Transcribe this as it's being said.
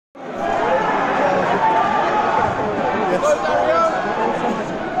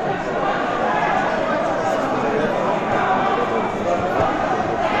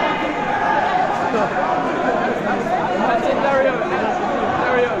That's it, Dario.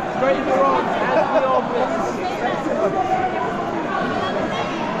 Dario, straighten your arms, hands to the armpits.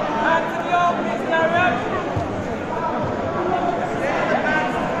 Hands to the armpits, Dario.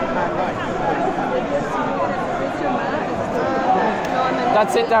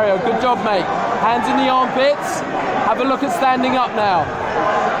 That's it, Dario. Good job, mate. Hands in the armpits. Have a look at standing up now.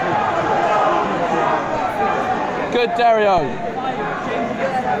 Good, Dario.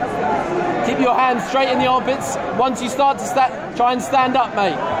 Keep your hands straight in the armpits. Once you start to try and stand up,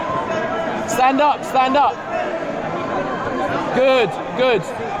 mate. Stand up, stand up. Good, good.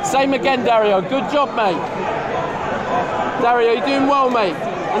 Same again, Dario. Good job, mate. Dario, you're doing well, mate.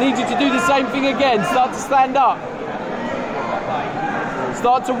 I need you to do the same thing again. Start to stand up.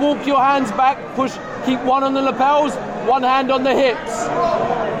 Start to walk your hands back. Push. Keep one on the lapels, one hand on the hips.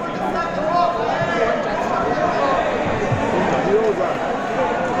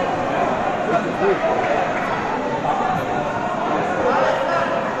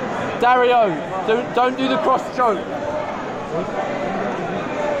 Dario, don't do the cross choke.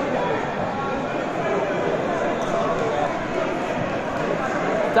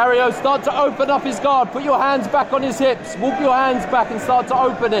 Dario, start to open up his guard. Put your hands back on his hips. Walk your hands back and start to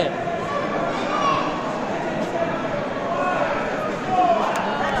open it.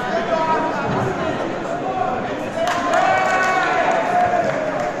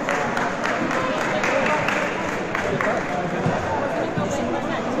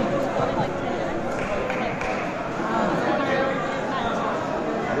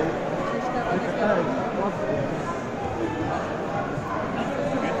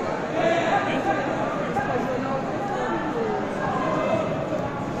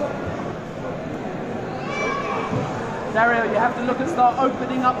 Dario, you have to look and start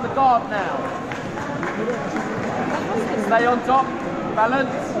opening up the guard now. Stay on top, balance.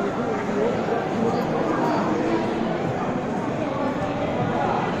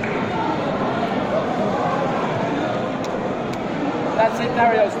 That's it,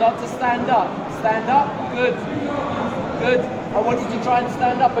 Dario, start to stand up. Stand up, good, good. I want you to try and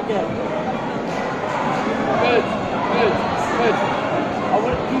stand up again. Good, good, good. I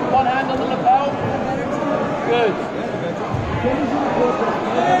want to keep one hand on the lapel. Good.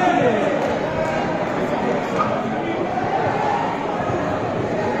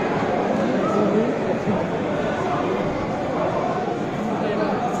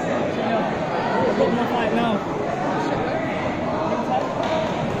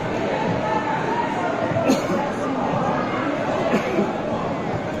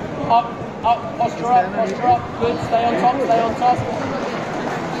 Up, up, posture up, posture up. Good, stay on top, stay on top.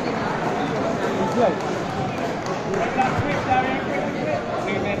 Good.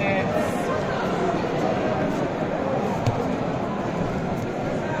 2 minutes.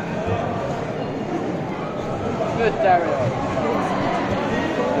 Good, Dario.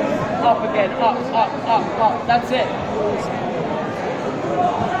 Up again, up, up, up, up. That's it.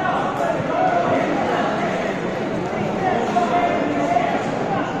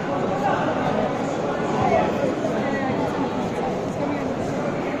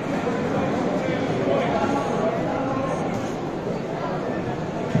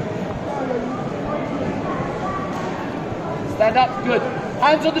 Stand up, good.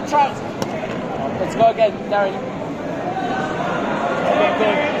 Hands on the trousers. Let's go again, Dario.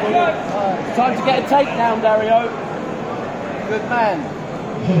 Time to get a takedown, Dario. Good man.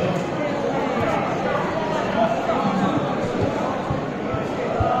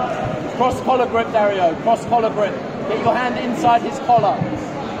 Cross collar grip, Dario. Cross collar grip. Get your hand inside his collar.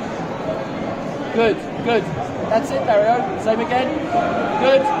 Good, good. That's it, Dario. Same again.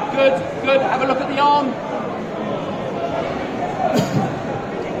 Good, good, good. Have a look at the arm.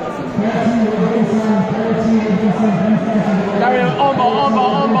 Dario, armbar, armbar,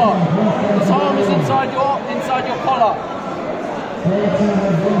 armbar. His arm is inside your collar.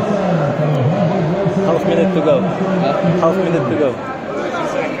 Half minute to go. Half minute to go.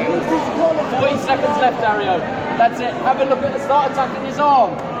 40 seconds left, Dario. That's it. Have a look at the start attacking his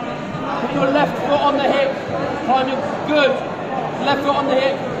arm. Put your left foot on the hip. Climb your good. Left foot on the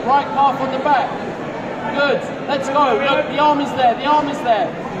hip. Right calf on the back. Good. Let's go. Look, the arm is there. The arm is there.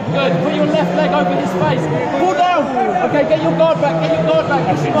 Good. Put your left leg over his face. Pull down. Okay, get your guard back. Get your guard back.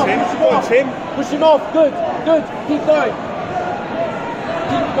 Push him off. Push him off. Push him off. Good. Good. Keep going.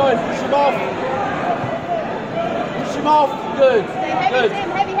 Keep going. Push him off. Push him off. Good. Good.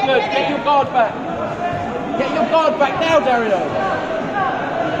 Good. Get your guard back. Get your guard back now, Dario.